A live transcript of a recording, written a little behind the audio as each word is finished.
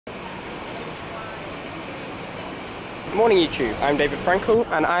Morning YouTube, I'm David Frankel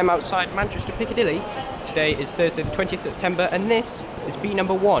and I'm outside Manchester Piccadilly. Today is Thursday the 20th September and this is bee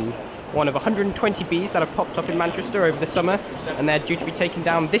number 1. One of 120 bees that have popped up in Manchester over the summer, and they're due to be taken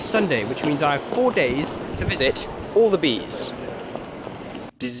down this Sunday, which means I have 4 days to visit all the bees.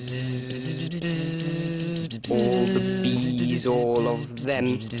 All the bees, all of them.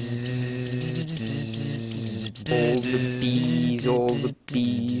 All the bees, all the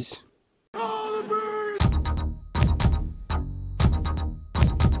bees.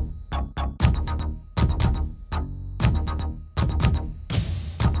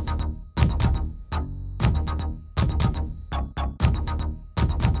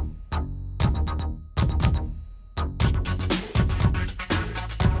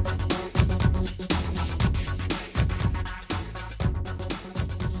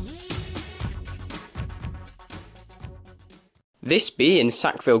 This bee in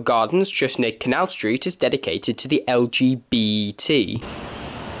Sackville Gardens, just near Canal Street, is dedicated to the LGBT.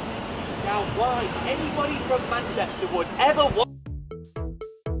 Now why anybody from Manchester would ever want...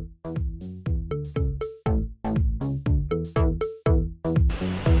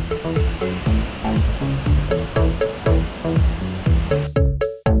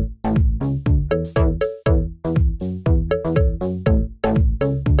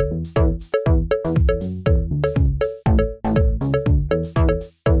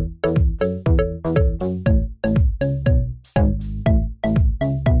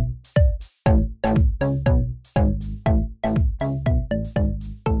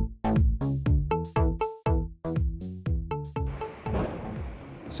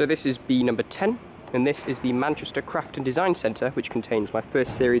 So this is bee number 10, and this is the Manchester Craft and Design Centre, which contains my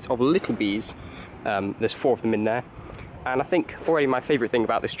first series of little bees. There's 4 of them in there, and I think already my favourite thing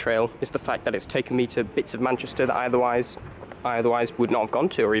about this trail is the fact that it's taken me to bits of Manchester that I otherwise would not have gone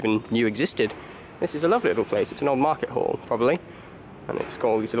to or even knew existed. This is a lovely little place. It's an old market hall, probably, and it's got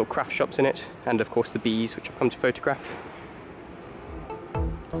all these little craft shops in it, and of course the bees, which I've come to photograph.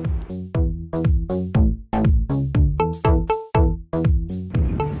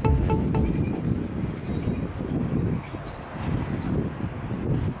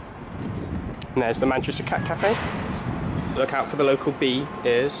 And there's the Manchester Cat Cafe. Look out for the local bee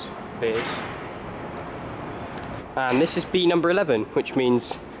ears. And this is bee number 11, which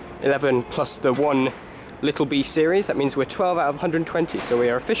means 11 plus the 1 little bee series. That means we're 12 out of 120, so we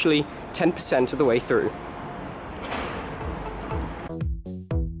are officially 10% of the way through.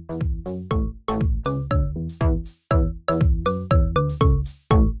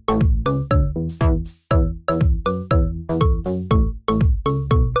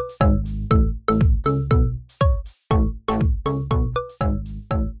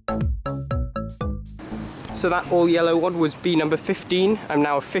 So that all yellow one was bee number 15. I'm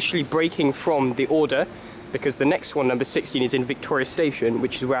now officially breaking from the order because the next one, number 16, is in Victoria Station,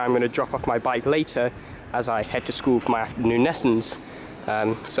 which is where I'm going to drop off my bike later as I head to school for my afternoon lessons.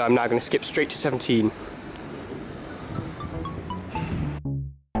 So I'm now going to skip straight to 17.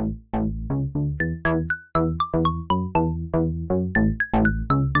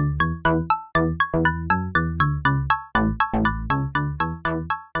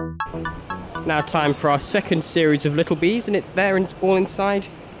 Now time for our second series of little bees, and they're all inside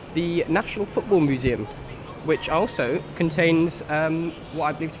the National Football Museum, which also contains what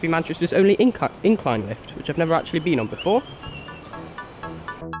I believe to be Manchester's only incline lift, which I've never actually been on before.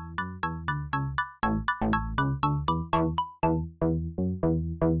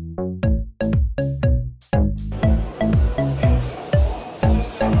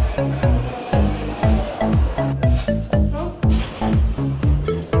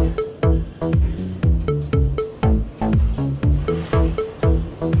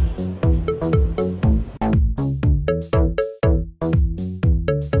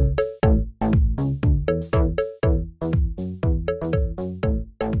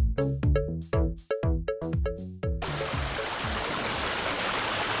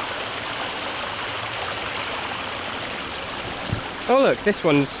 Oh look, this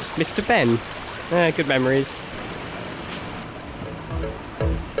one's Mr. Ben. Good memories.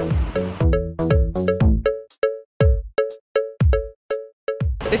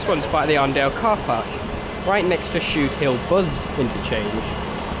 This one's by the Arndale car park, right next to Shude Hill Buzz interchange.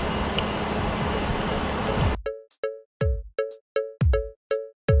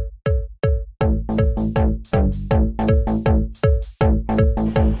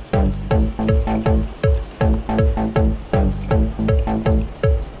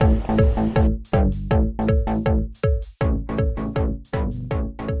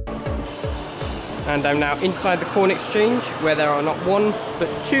 And I'm now inside the Corn Exchange, where there are not 1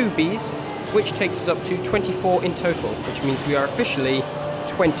 but 2 bees which takes us up to 24 in total, which means we are officially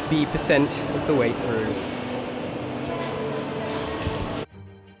 20% of the way through.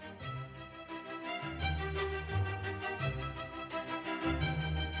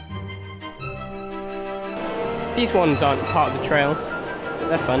 These ones aren't part of the trail, but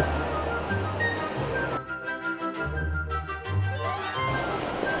they're fun.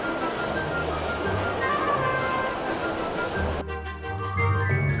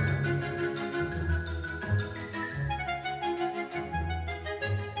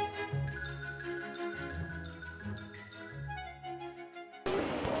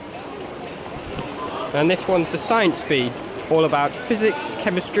 And this one's the science bee, all about physics,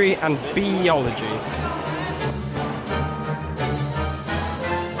 chemistry and biology.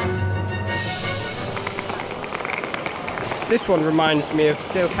 This one reminds me of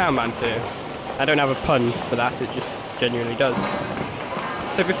Seal Cowman too. I don't have a pun for that, it just genuinely does.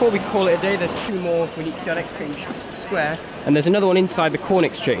 So before we call it a day, there's two more we need to see on Exchange Square. And there's another one inside the Corn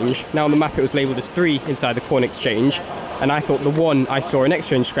Exchange. Now on the map it was labelled as 3 inside the Corn Exchange. And I thought the one I saw in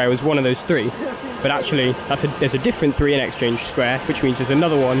Exchange Square was one of those 3. But actually, there's a different 3 in Exchange Square, which means there's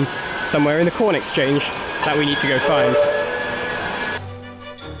another one somewhere in the Corn Exchange that we need to go find.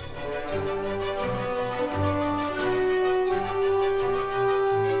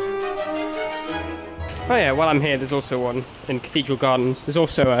 Oh yeah, while I'm here, there's also one in Cathedral Gardens. There's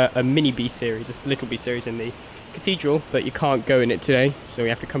also a mini bee series, a little bee series in the Cathedral, but you can't go in it today, so we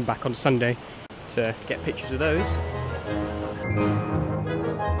have to come back on Sunday to get pictures of those.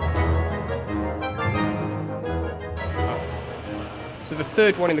 So the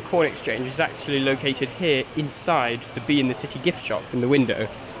third one in the Corn Exchange is actually located here inside the Bee in the City gift shop in the window.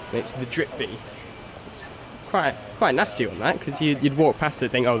 And it's the drip bee. It's quite nasty on that, because you'd walk past it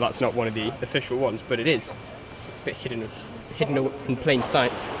and think, oh, that's not one of the official ones, but it is. It's a bit hidden in plain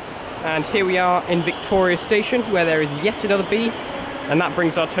sight. And here we are in Victoria Station, where there is yet another bee, and that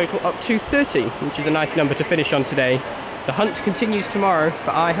brings our total up to 30, which is a nice number to finish on today. The hunt continues tomorrow,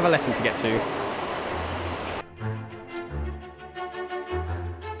 but I have a lesson to get to.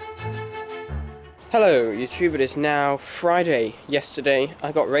 Hello YouTube, it is now Friday. Yesterday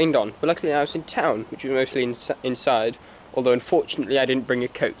I got rained on, but luckily I was in town, which was mostly inside, although unfortunately I didn't bring a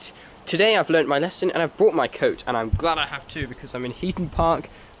coat. Today I've learnt my lesson and I've brought my coat, and I'm glad I have too, because I'm in Heaton Park,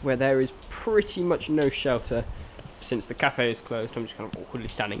 where there is pretty much no shelter since the cafe is closed. I'm just kind of awkwardly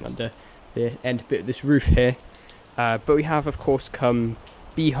standing under the end bit of this roof here. But we have of course come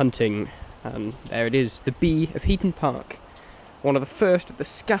bee hunting, and there it is, the Bee of Heaton Park. One of the first of the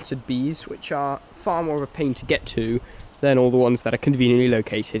scattered bees, which are far more of a pain to get to than all the ones that are conveniently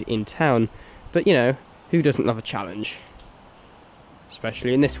located in town. But you know, who doesn't love a challenge?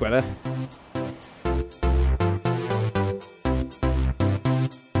 Especially in this weather.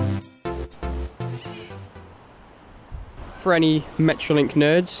 For any Metrolink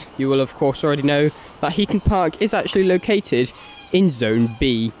nerds, you will of course already know that Heaton Park is actually located in Zone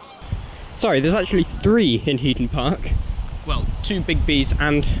B. Sorry, there's actually 3 in Heaton Park. Well, 2 big bees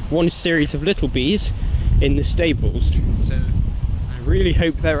and 1 series of little bees in the stables. So I really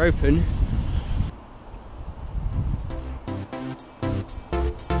hope they're open.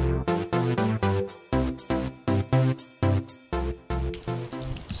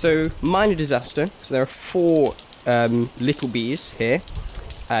 So, minor disaster. So there are 4 little bees here.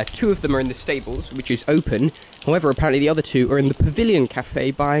 2 of them are in the stables, which is open. However, apparently the other 2 are in the Pavilion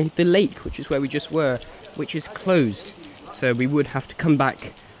Cafe by the lake, which is where we just were, which is closed. So we would have to come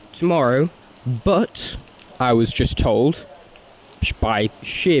back tomorrow, but I was just told, by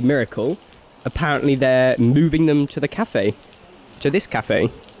sheer miracle, apparently they're moving them to the cafe, to this cafe,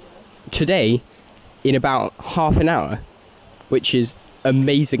 today, in about half an hour, which is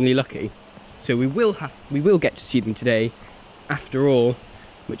amazingly lucky. So we will get to see them today, after all,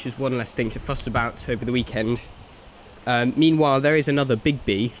 which is one less thing to fuss about over the weekend. Meanwhile, there is another big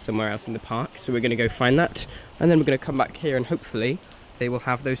bee somewhere else in the park, so we're going to go find that, and then we're going to come back here and hopefully they will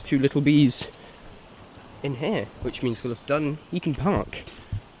have those 2 little bees in here, which means we'll have done Heaton Park,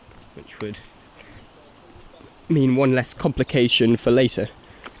 which would mean one less complication for later.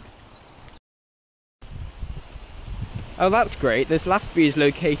 Oh, that's great. This last bee is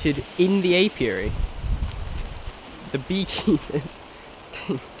located in the apiary. The beekeepers.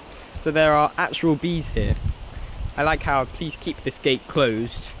 So there are actual bees here. I like how please keep this gate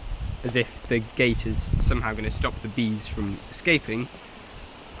closed, as if the gate is somehow going to stop the bees from escaping.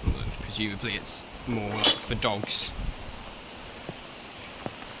 Although presumably it's more like for dogs.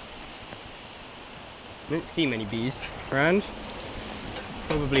 I don't see many bees around.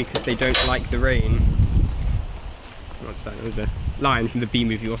 Probably because they don't like the rain. What's that? There's a line from the Bee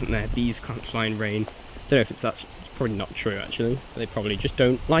movie, wasn't there? Bees can't fly in rain. Don't know if it's probably not true actually. They probably just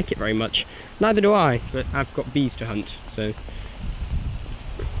don't like it very much. Neither do I, but I've got bees to hunt, so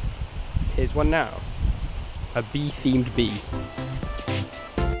here's one now. A bee-themed bee.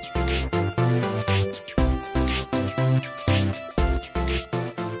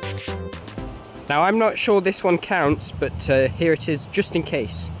 Now I'm not sure this one counts, but here it is just in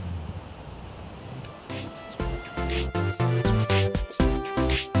case.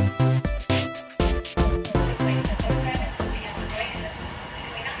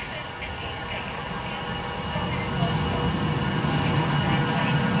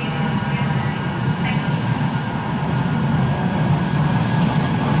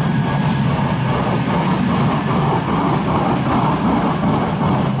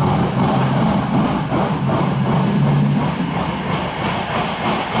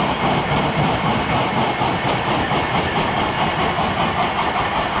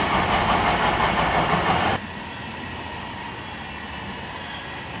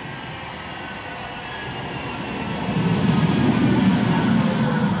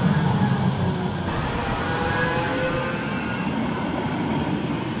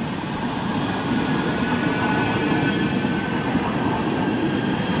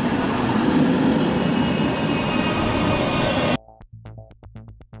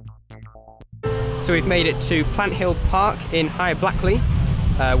 So we've made it to Plant Hill Park in High Blackley,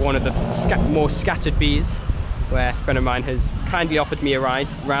 one of the more scattered bees, where a friend of mine has kindly offered me a ride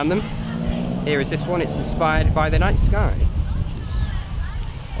around them. Here is this one, it's inspired by the night sky, which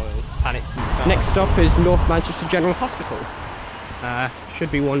is all the planets and stars. Next stop is North Manchester General Hospital.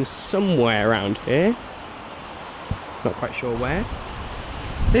 Should be one somewhere around here, not quite sure where.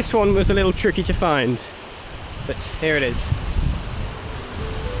 This one was a little tricky to find, but here it is.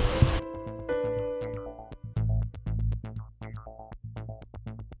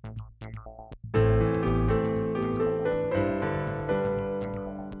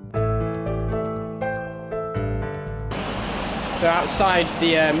 So outside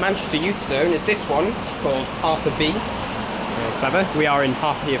the Manchester Youth Zone is this one, called Harper B. Very clever. We are in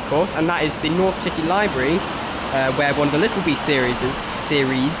Harper, of course, and that is the North City Library, where one of the Little Bee series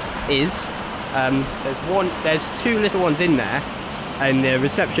is. There's two little ones in there, in the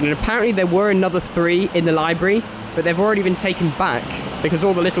reception, and apparently there were another 3 in the library, but they've already been taken back because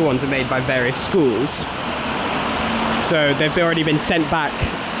all the little ones are made by various schools. So they've already been sent back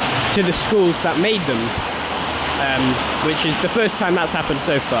to the schools that made them. Which is the first time that's happened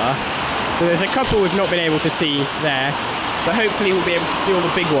so far. So there's a couple we've not been able to see there, but hopefully we'll be able to see all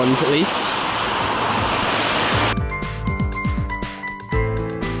the big ones at least.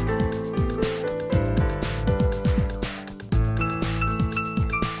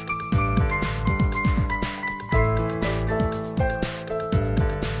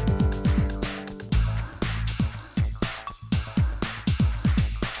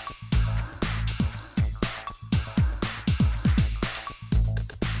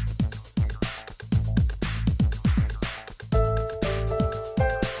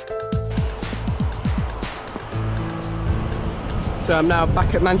 So I'm now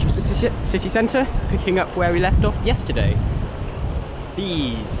back at Manchester City Centre, picking up where we left off yesterday.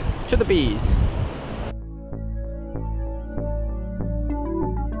 Bees. To the bees.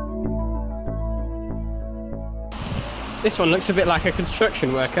 This one looks a bit like a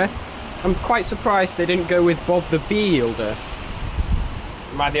construction worker. I'm quite surprised they didn't go with Bob the Bee Builder.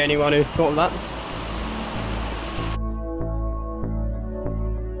 Am I the only one who thought of that?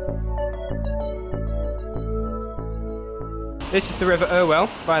 This is the River Irwell,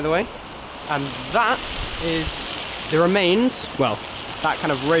 by the way, and that is the remains, well, that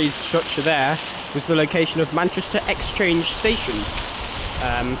kind of raised structure there was the location of Manchester Exchange Station.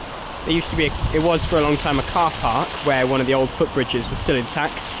 It was for a long time a car park where one of the old footbridges was still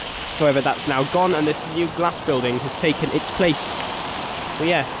intact. However, that's now gone and this new glass building has taken its place. So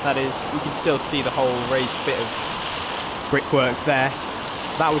yeah, that is, you can still see the whole raised bit of brickwork there.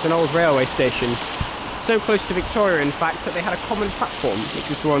 That was an old railway station. So close to Victoria, in fact, that they had a common platform, which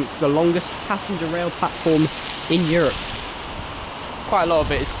was once the longest passenger rail platform in Europe. Quite a lot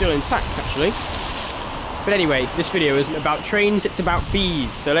of it is still intact, actually. But anyway, this video isn't about trains, it's about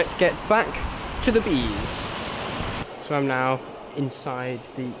bees. So let's get back to the bees. So I'm now inside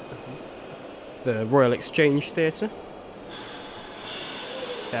the Royal Exchange Theatre.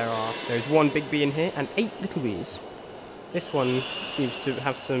 There's one big bee in here and 8 little bees. This one seems to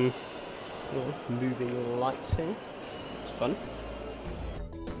have some moving lights here. It's fun.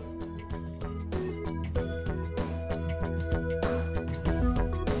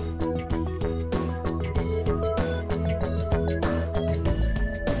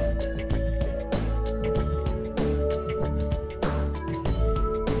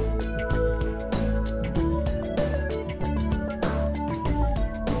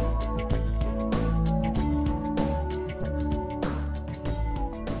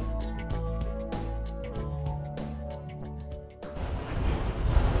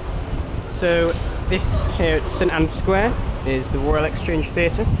 So this here at St Anne's Square is the Royal Exchange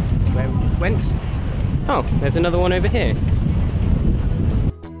Theatre, where we just went. Oh, there's another one over here.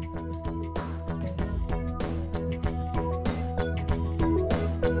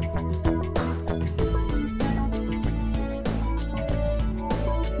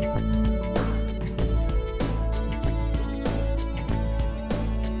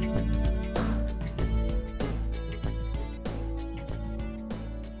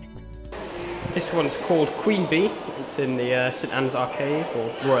 This one's called Queen Bee. It's in the St Anne's Arcade,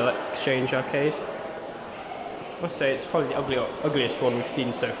 or Royal Exchange Arcade. I must say it's probably the ugliest one we've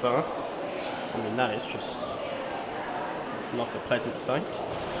seen so far. I mean, that is just not a pleasant sight.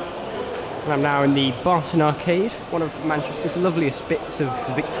 And I'm now in the Barton Arcade, one of Manchester's loveliest bits of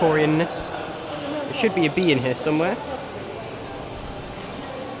Victorianness. There should be a bee in here somewhere.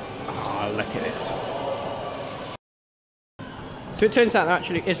 Oh, look at it. So it turns out there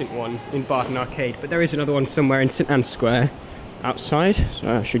actually isn't one in Barton Arcade, but there is another one somewhere in St Anne's Square outside,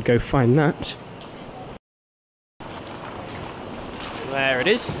 so I should go find that. There it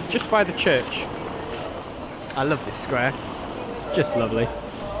is, just by the church. I love this square, it's just lovely.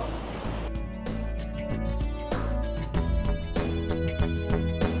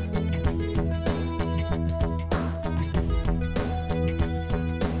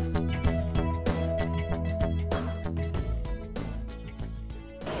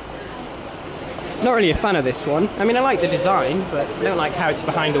 Not really a fan of this one. I mean, I like the design, but I don't like how it's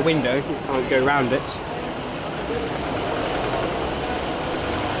behind a window. You can't go around it.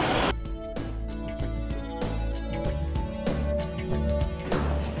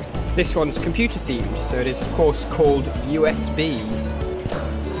 This one's computer themed, so it is of course called USB.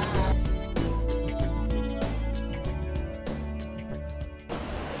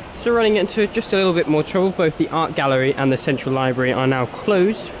 So running into just a little bit more trouble, both the art gallery and the central library are now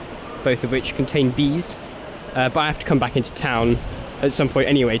closed, both of which contain bees, but I have to come back into town at some point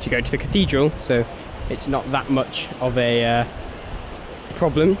anyway to go to the cathedral, so it's not that much of a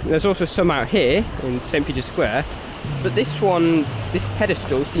problem. There's also some out here in St Peter's Square, but this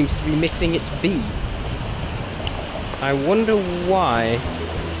pedestal seems to be missing its bee. I wonder why.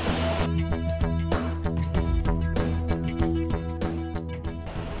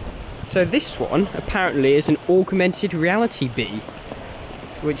 So this one apparently is an augmented reality bee,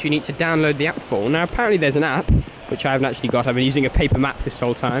 which you need to download the app for. Now apparently there's an app, which I haven't actually got. I've been using a paper map this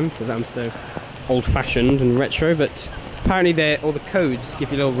whole time because I'm so old-fashioned and retro, but apparently all the codes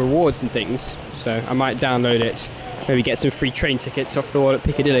give you little rewards and things, so I might download it, maybe get some free train tickets off the wall at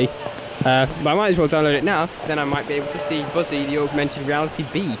Piccadilly. But I might as well download it now, because then I might be able to see Buzzy the augmented reality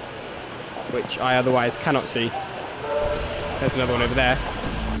bee, which I otherwise cannot see. There's another one over there.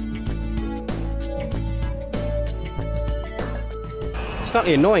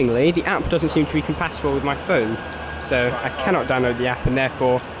 Slightly annoyingly, the app doesn't seem to be compatible with my phone, so I cannot download the app and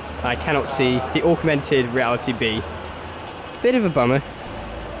therefore I cannot see the augmented reality bee. Bit of a bummer.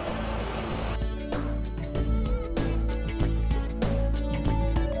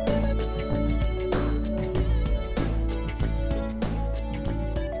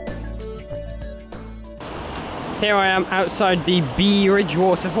 Here I am outside the B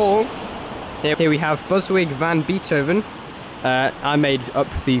Ridgewater Hall. Here we have Buzzwig van Beethoven. I made up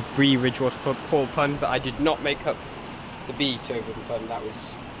the B Ridgewater Hall pun, but I did not make up the Beethoven pun. That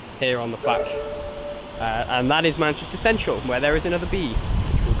was here on the plaque. And that is Manchester Central, where there is another bee,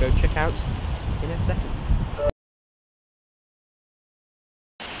 which we'll go check out in a second.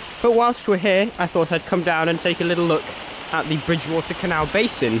 But whilst we're here, I thought I'd come down and take a little look at the Bridgewater Canal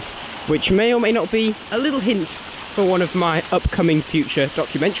Basin, which may or may not be a little hint for one of my upcoming future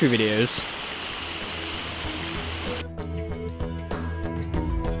documentary videos.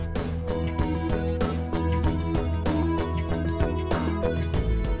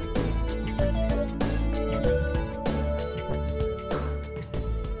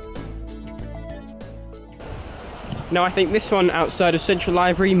 Now I think this one outside of Central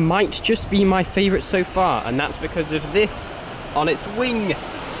Library might just be my favourite so far, and that's because of this on its wing.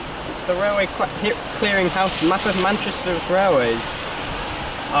 It's the Railway Clearinghouse map of Manchester's railways.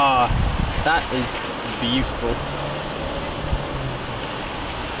 Ah, that is beautiful.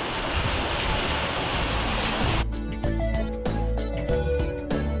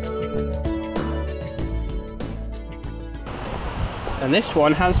 And this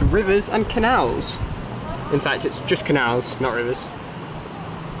one has rivers and canals. In fact, it's just canals, not rivers.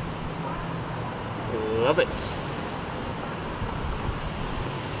 Love it.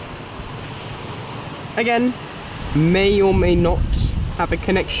 Again, may or may not have a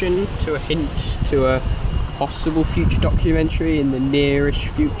connection to a hint to a possible future documentary in the nearish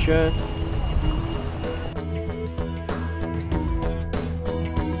future.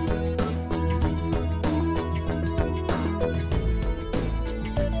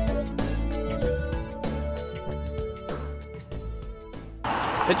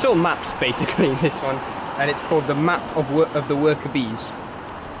 It's all maps basically, this one, and it's called the Map of the Worker Bees.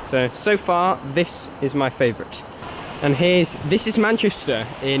 So far, this is my favourite. And this is Manchester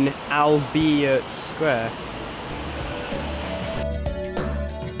in Albert Square.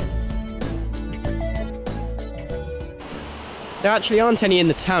 There actually aren't any in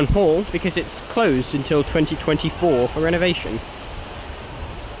the town hall because it's closed until 2024 for renovation.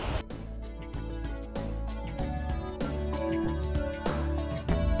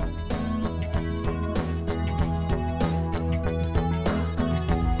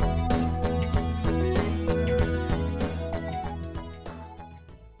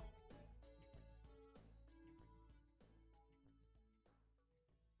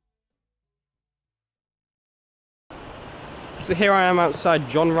 So here I am outside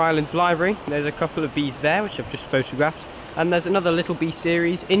John Ryland's library. There's a couple of bees there, which I've just photographed. And there's another little bee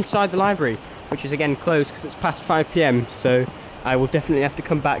series inside the library, which is again closed because it's past 5 PM. So I will definitely have to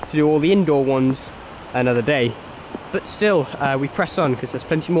come back to do all the indoor ones another day. But still, we press on because there's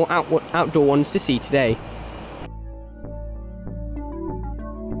plenty more outdoor ones to see today.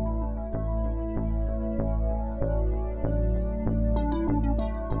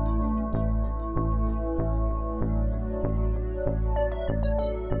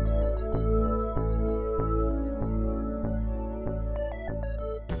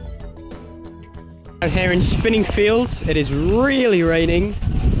 And here in Spinning Fields, it is really raining.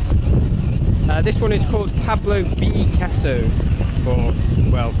 This one is called Pablo Picasso for,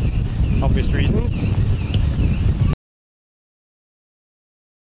 well, obvious reasons.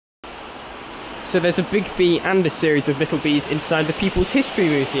 So there's a big bee and a series of little bees inside the People's History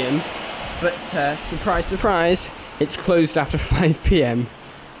Museum, but surprise, surprise, it's closed after 5 PM.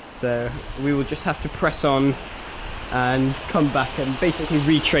 So we will just have to press on and come back and basically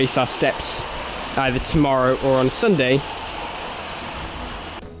retrace our steps either tomorrow or on Sunday.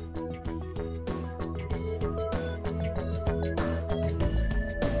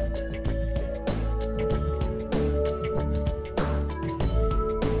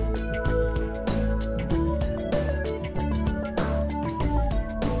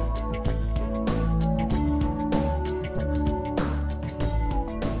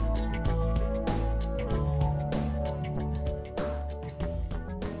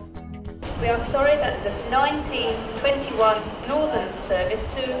 We are sorry that the 1921 Northern service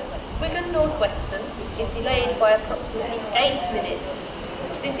to Wigan Northwestern is delayed by approximately 8 minutes.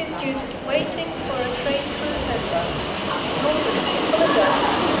 This is due to waiting for a train crew member.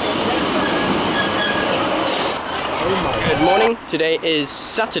 Good morning, today is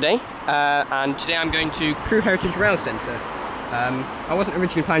Saturday and today I'm going to Crewe Heritage Rail Centre. I wasn't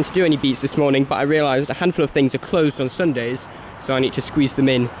originally planning to do any beats this morning, but I realised a handful of things are closed on Sundays, so I need to squeeze them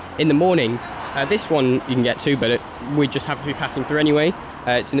in the morning. This one you can get to, but we just happen to be passing through anyway.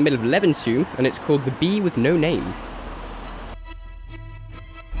 It's in the middle of Levenshulme, and it's called The Bee with No Name.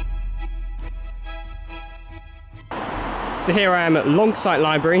 So here I am at Longsight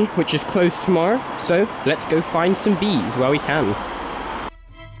Library, which is closed tomorrow, so let's go find some bees where we can.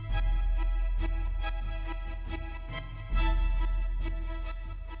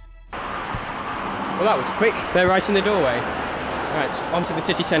 Well, that was quick. They're right in the doorway. Right, onto the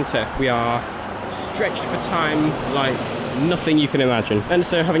city centre. We are stretched for time like nothing you can imagine. And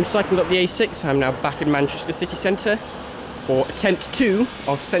so, having cycled up the A6, I'm now back in Manchester city centre for attempt 2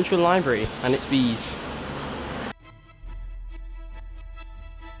 of Central Library and its bees.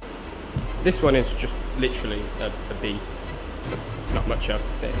 This one is just literally a bee. There's not much else to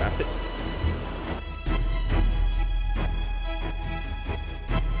say about it.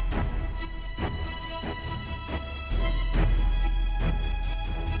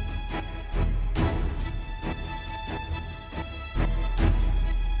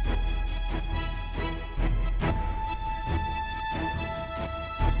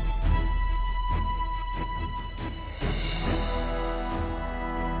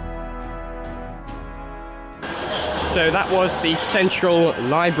 So that was the Central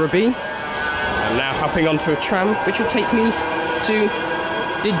Library. I'm now hopping onto a tram, which will take me to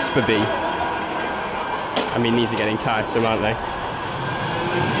Didsbury. I mean, these are getting tiresome, aren't they?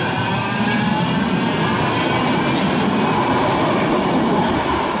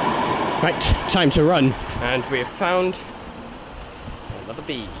 Right, time to run. And we have found another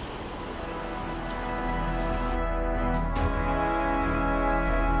bee.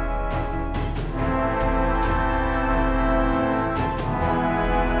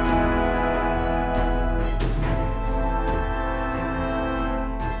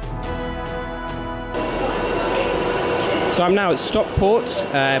 So I'm now at Stockport,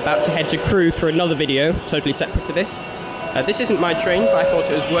 about to head to Crewe for another video, totally separate to this. This isn't my train, but I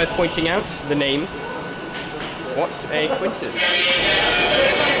thought it was worth pointing out the name. What a coincidence.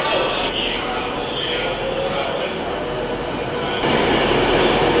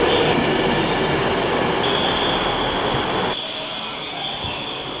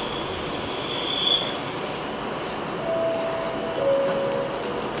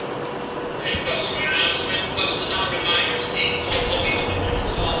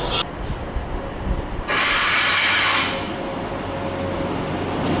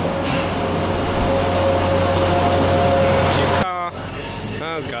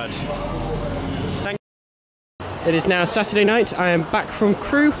 Oh god. It is now Saturday night. I am back from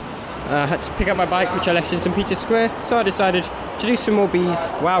Crewe. I had to pick up my bike, which I left in St Peter's Square, so I decided to do some more bees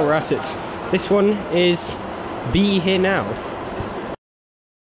while we're at it. This one is Bee Here Now.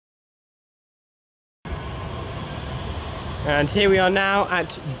 And here we are now at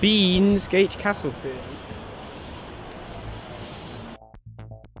Beansgate Castle.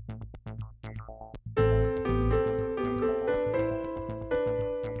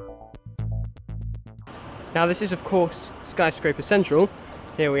 Now this is of course Skyscraper Central.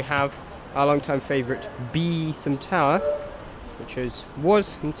 Here we have our long-time favourite Beetham Tower, which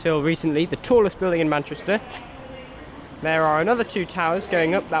was until recently the tallest building in Manchester. There are another two towers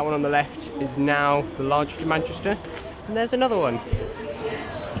going up. That one on the left is now the largest in Manchester, and there's another one.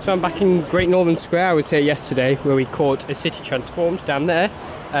 So I'm back in Great Northern Square. I was here yesterday where we caught a city transformed down there,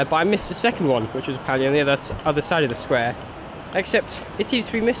 but I missed the second one, which was apparently on the other side of the square, except it seems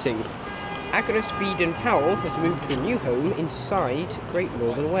to be missing. Agnes Beeden Powell has moved to a new home inside Great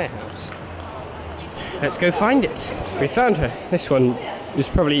Northern Warehouse. Let's go find it. We found her. This one was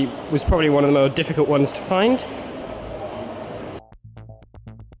probably one of the more difficult ones to find.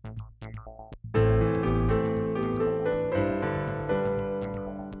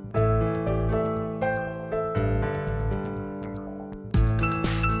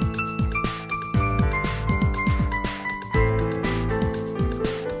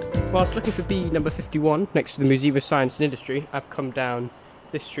 Whilst looking for bee number 51 next to the Museum of Science and Industry, I've come down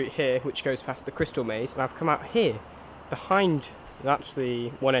this street here, which goes past the Crystal Maze, and I've come out here behind. That's the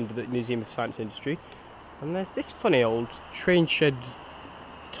one end of the Museum of Science and Industry, and there's this funny old train shed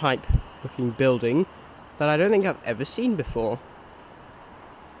type looking building that I don't think I've ever seen before.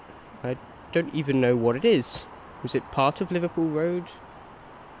 I don't even know what it is. Was it part of Liverpool Road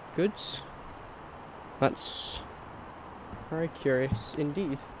goods? That's very curious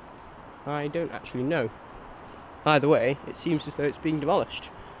indeed. I don't actually know. Either way, it seems as though it's being demolished.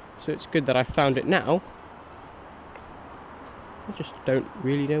 So it's good that I found it now. I just don't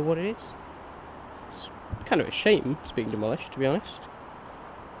really know what it is. It's kind of a shame it's being demolished, to be honest.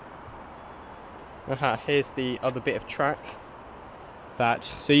 Aha, here's the other bit of track.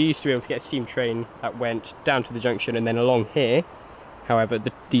 So you used to be able to get a steam train that went down to the junction and then along here. However,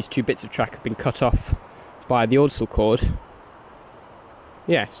 these two bits of track have been cut off by the Ordsall cord.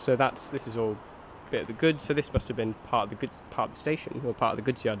 Yeah, so this is all a bit of the goods, so this must have been part of the station, or part of the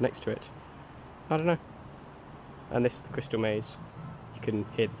goods yard next to it. I don't know. And this is the Crystal Maze. You can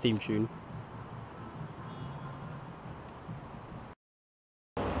hear the theme tune.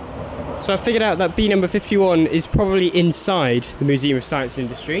 So I figured out that bee number 51 is probably inside the Museum of Science and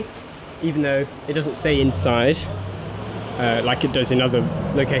Industry, even though it doesn't say inside, like it does in other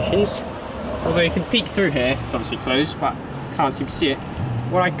locations. Although you can peek through here, it's obviously closed, but can't seem to see it.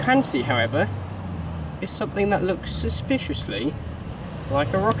 What I can see, however, is something that looks suspiciously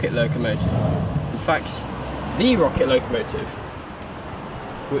like a rocket locomotive. In fact, the rocket locomotive,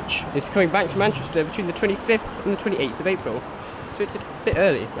 which is coming back to Manchester between the 25th and the 28th of April. So it's a bit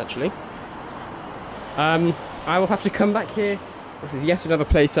early, actually. I will have to come back here. This is yet another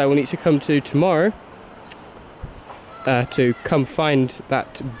place I will need to come to tomorrow to come find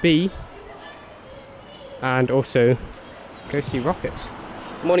that bee and also go see rockets.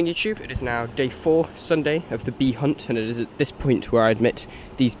 Morning YouTube, it is now day 4, Sunday, of the bee hunt, and it is at this point where I admit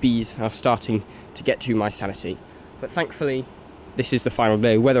these bees are starting to get to my sanity. But thankfully, this is the final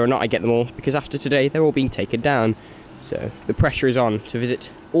day, whether or not I get them all, because after today they're all being taken down. So the pressure is on to visit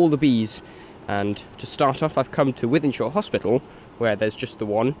all the bees, and to start off I've come to Wythenshawe Hospital, where there's just the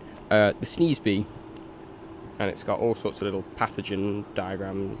one, the sneeze bee, and it's got all sorts of little pathogen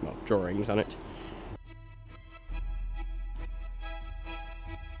drawings on it.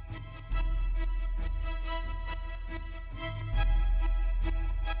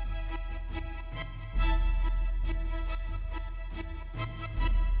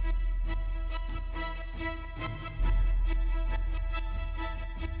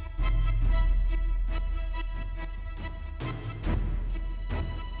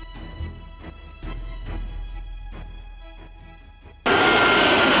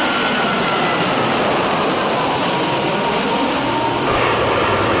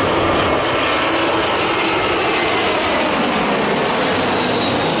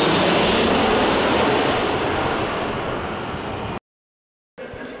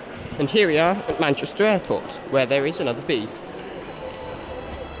 And here we are at Manchester Airport, where there is another bee.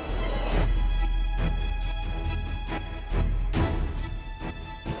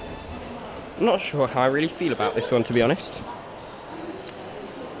 I'm not sure how I really feel about this one, to be honest.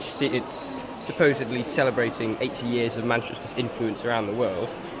 See, it's supposedly celebrating 80 years of Manchester's influence around the world.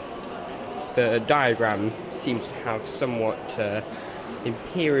 The diagram seems to have somewhat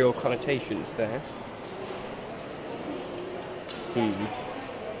imperial connotations there.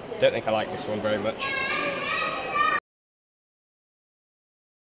 Don't think I like this one very much.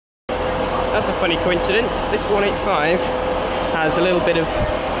 That's a funny coincidence. This 185 has a little bit of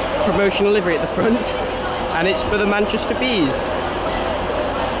promotional livery at the front, and it's for the Manchester Bees.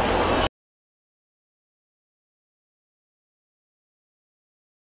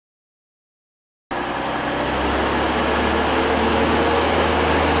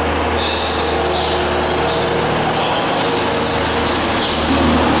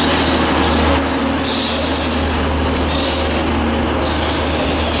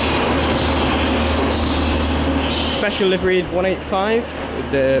 Special livery is 185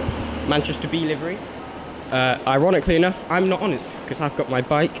 with the Manchester Bee livery. Ironically enough, I'm not on it because I've got my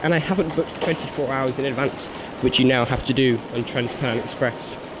bike and I haven't booked 24 hours in advance, which you now have to do on Transpan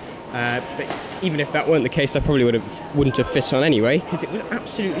Express. But even if that weren't the case, I probably wouldn't have fit on anyway because it was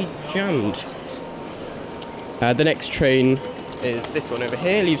absolutely jammed. The next train is this one over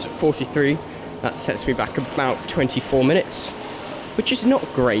here, leaves at 43. That sets me back about 24 minutes, which is not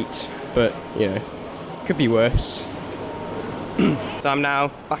great, but you know, could be worse. So I'm now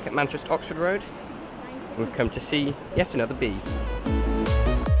back at Manchester Oxford Road. We've come to see yet another bee.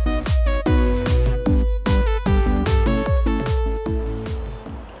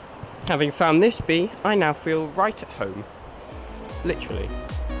 Having found this bee, I now feel right at home. Literally.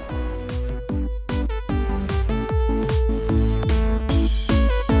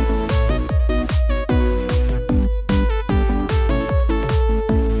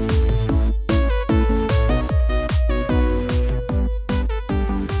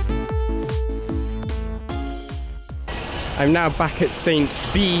 I'm now back at St.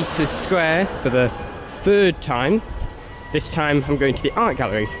 Beater's Square for the third time. This time I'm going to the art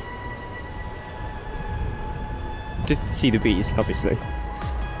gallery. Just to see the bees, obviously.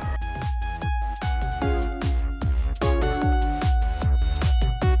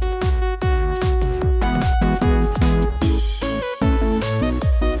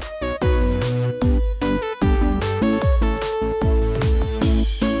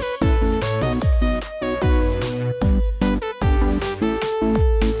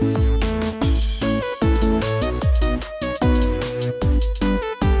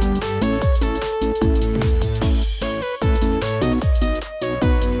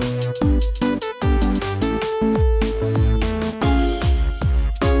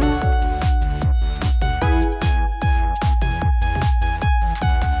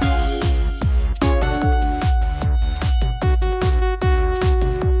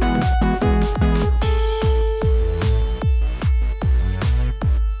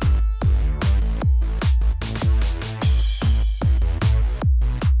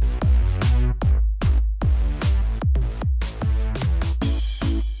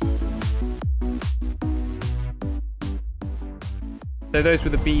 So those were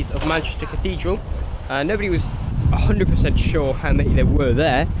the bees of Manchester Cathedral. Nobody was 100% sure how many there were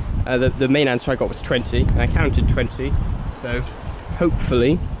there. The main answer I got was 20, and I counted 20, so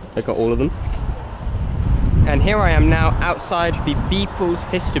hopefully I got all of them. And here I am now outside the Beeple's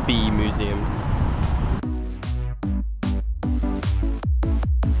History Museum.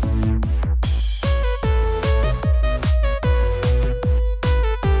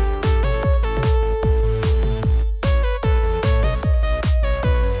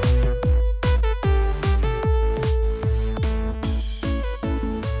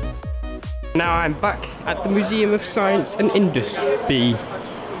 Now I'm back at the Museum of Science and Industry.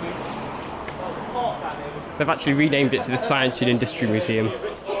 They've actually renamed it to the Science and Industry Museum.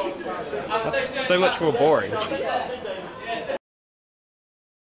 That's so much more boring.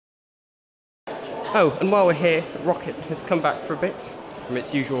 Oh, and while we're here, Rocket has come back for a bit from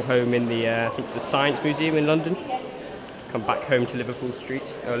its usual home in the, I think it's the Science Museum in London. It's come back home to Liverpool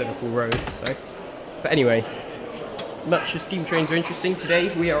Street, or Liverpool Road, so. But anyway, as much as steam trains are interesting,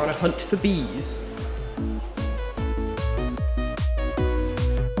 today we are on a hunt for bees.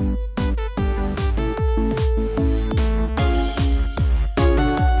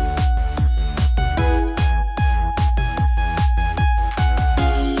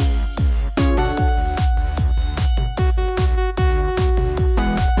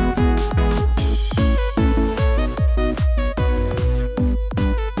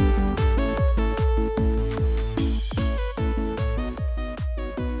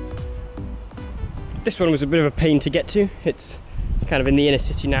 This one was a bit of a pain to get to. It's kind of in the inner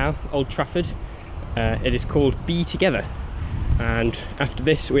city now, Old Trafford. It is called Be Together. And after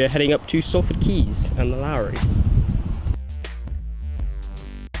this we are heading up to Salford Quays and the Lowry.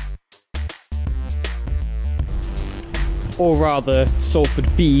 Or rather,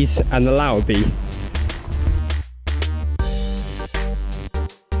 Salford Bees and the Lowerby.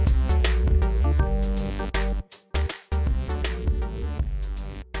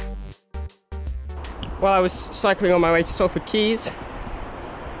 While I was cycling on my way to Salford Quays,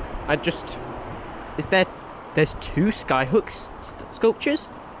 there's two skyhook sculptures?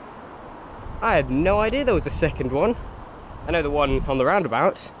 I had no idea there was a second one. I know the one on the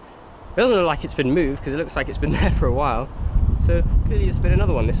roundabout. It doesn't look like it's been moved because it looks like it's been there for a while. So clearly there's been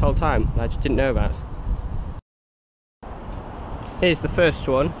another one this whole time that I just didn't know about. Here's the first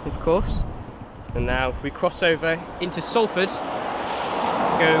one, of course. And now we cross over into Salford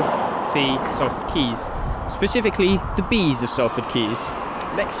to go see Salford Quays. Specifically the bees of Salford Quays.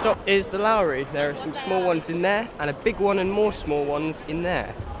 Next stop is the Lowry. There are some small ones in there and a big one and more small ones in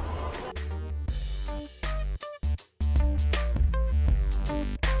there.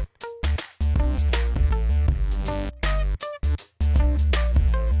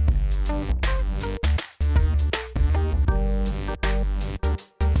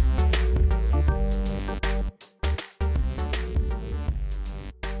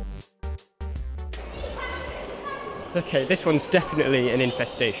 Okay, this one's definitely an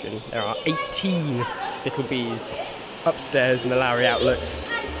infestation. There are 18 little bees upstairs in the Lowry outlet.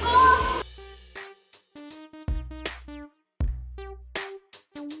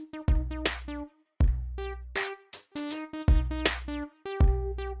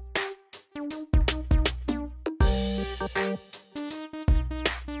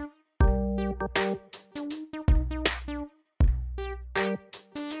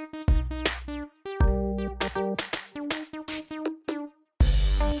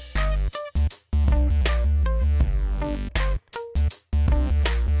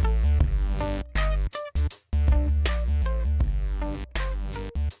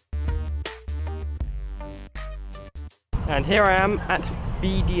 And here I am at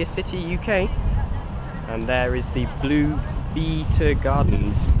Be City, UK, and there is the Blue Bee to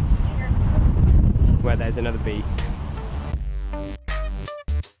Gardens, where there's another bee.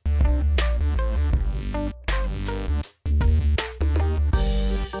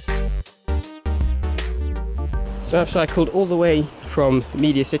 So I've cycled all the way from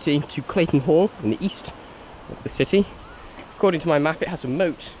Media City to Clayton Hall in the east of the city. According to my map it has a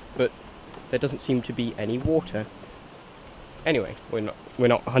moat, but there doesn't seem to be any water. Anyway, we're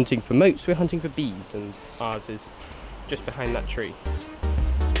not hunting for moats, we're hunting for bees, and ours is just behind that tree.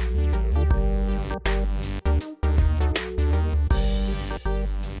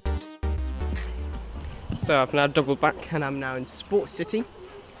 So I've now doubled back and I'm now in Sports City,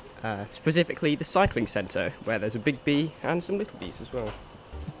 specifically the cycling centre, where there's a big bee and some little bees as well.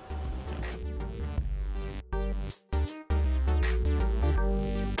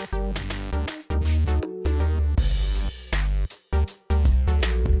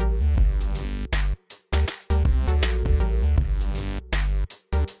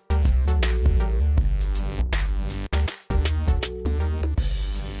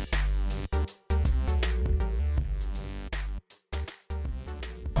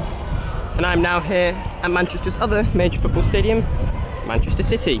 And I'm now here at Manchester's other major football stadium, Manchester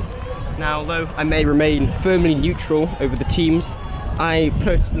City. Now, although I may remain firmly neutral over the teams, I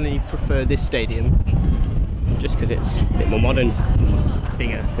personally prefer this stadium just because it's a bit more modern,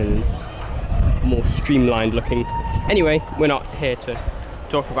 bigger and more streamlined looking. Anyway, we're not here to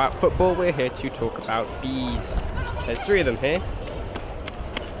talk about football, we're here to talk about bees. There's 3 of them here.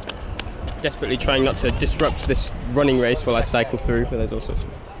 Desperately trying not to disrupt this running race while I cycle through, but there's all sorts of...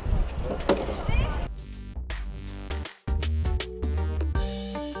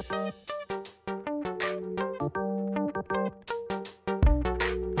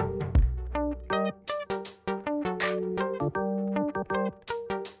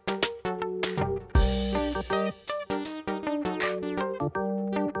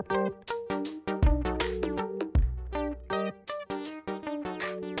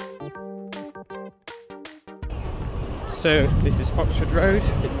 So this is Oxford Road.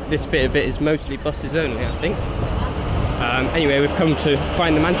 This bit of it is mostly buses only, I think. Anyway, we've come to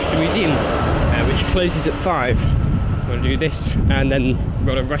find the Manchester Museum, which closes at 5. I'm going to do this, and then we've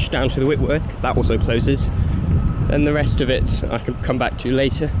got to rush down to the Whitworth, because that also closes. Then the rest of it I can come back to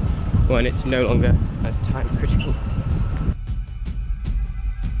later, when it's no longer as time critical.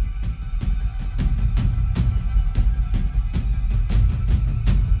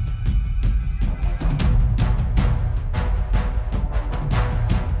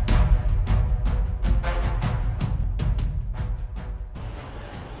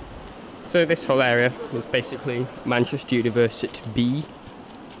 So this whole area is basically Manchester University B.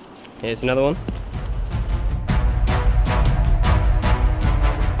 Here's another one.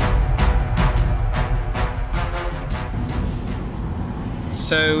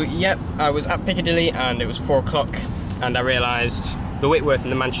 So, yep, I was at Piccadilly and it was 4 o'clock and I realised the Whitworth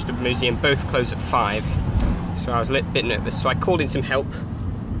and the Manchester Museum both close at 5. So I was a bit nervous. So I called in some help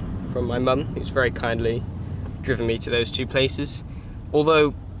from my mum, who's very kindly driven me to those two places.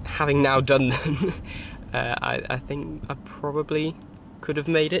 Although, having now done them, I think I probably could have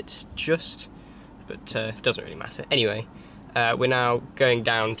made it just, but it doesn't really matter. Anyway, we're now going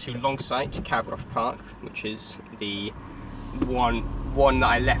down to Longsight, Cowcroft Park, which is the one that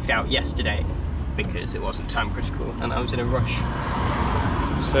I left out yesterday because it wasn't time critical and I was in a rush.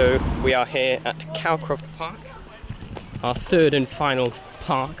 So we are here at Cowcroft Park, our third and final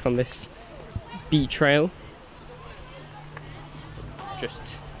park on this bee trail. Just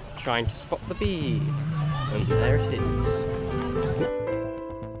trying to spot the bee, and there it is.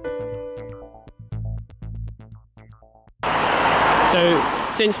 So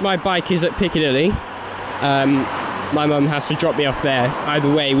since my bike is at Piccadilly, my mum has to drop me off there.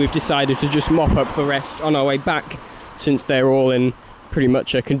 Either way, we've decided to just mop up the rest on our way back, since they're all in pretty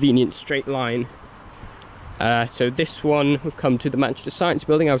much a convenient straight line. So this one, we've come to the Manchester Science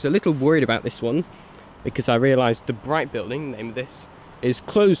Building. I was a little worried about this one, because I realised the Bright Building, the name of this, is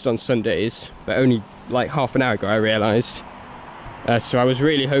closed on Sundays, but only like half an hour ago I realised. So I was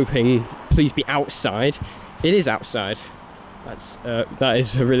really hoping, please be outside. It is outside. That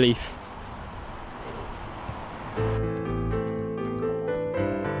is a relief.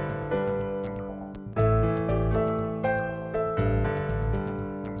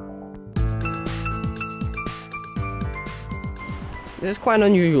 This is quite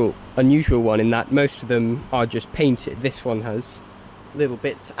an unusual one in that most of them are just painted. This one has little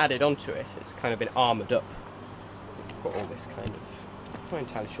bits added onto it. It's kind of been armoured up. We've got all this kind of, I'm not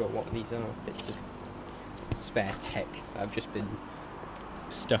entirely sure what these are, bits of spare tech that have just been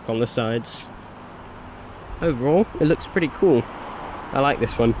stuck on the sides. Overall, it looks pretty cool. I like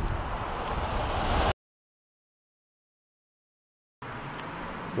this one.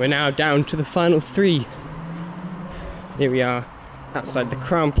 We're now down to the final 3. Here we are outside the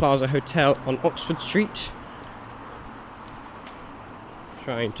Crown Plaza Hotel on Oxford Street.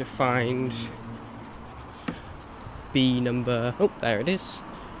 Trying to find B number, oh there it is.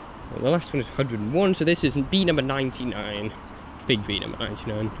 Well, the last one is 101, so this is B number 99. Big B number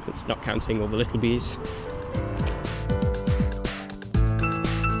 99, it's not counting all the little B's.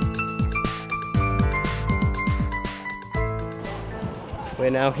 We're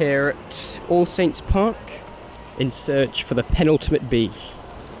now here at All Saints Park in search for the penultimate bee.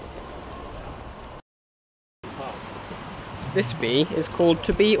 This bee is called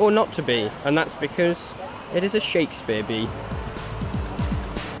To Be or Not To Be, and that's because it is a Shakespeare bee.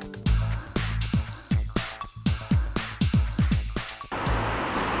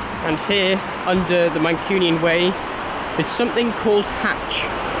 And here, under the Mancunian Way, is something called Hatch.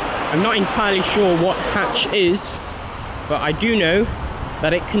 I'm not entirely sure what Hatch is, but I do know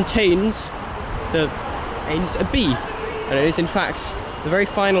that it contains a bee, and it is in fact the very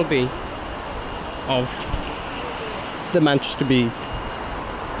final bee of the Manchester bees,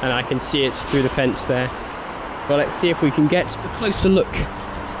 and I can see it through the fence there. Well, let's see if we can get a closer look.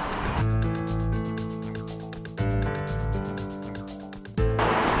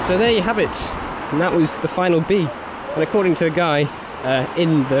 So there you have it, and that was the final bee, and according to the guy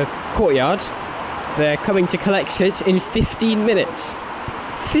in the courtyard, they're coming to collect it in 15 minutes.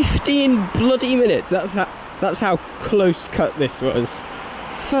 15 bloody minutes! That's how close cut this was.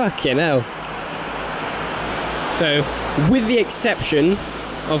 Fucking hell. So, with the exception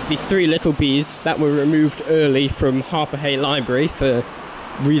of the 3 little bees that were removed early from Harper Hay Library for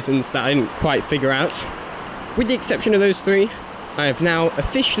reasons that I didn't quite figure out, with the exception of those 3, I have now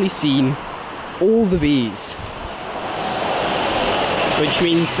officially seen all the bees. Which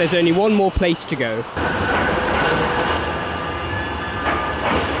means there's only one more place to go.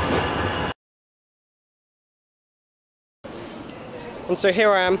 And so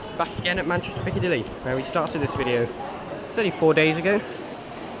here I am, back again at Manchester Piccadilly, where we started this video. It's only 4 days ago.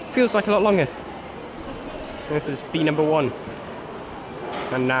 Feels like a lot longer. This is bee number 1.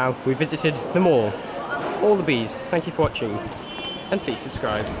 And now we visited them all the bees. Thank you for watching, and please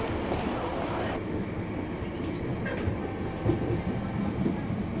subscribe.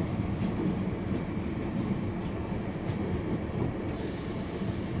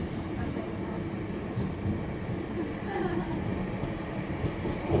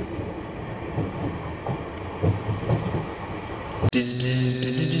 Bzz,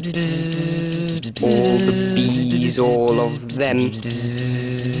 bzz, bzz, bzz. the bees, all of them.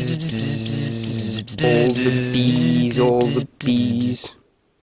 All the bees, all the bees.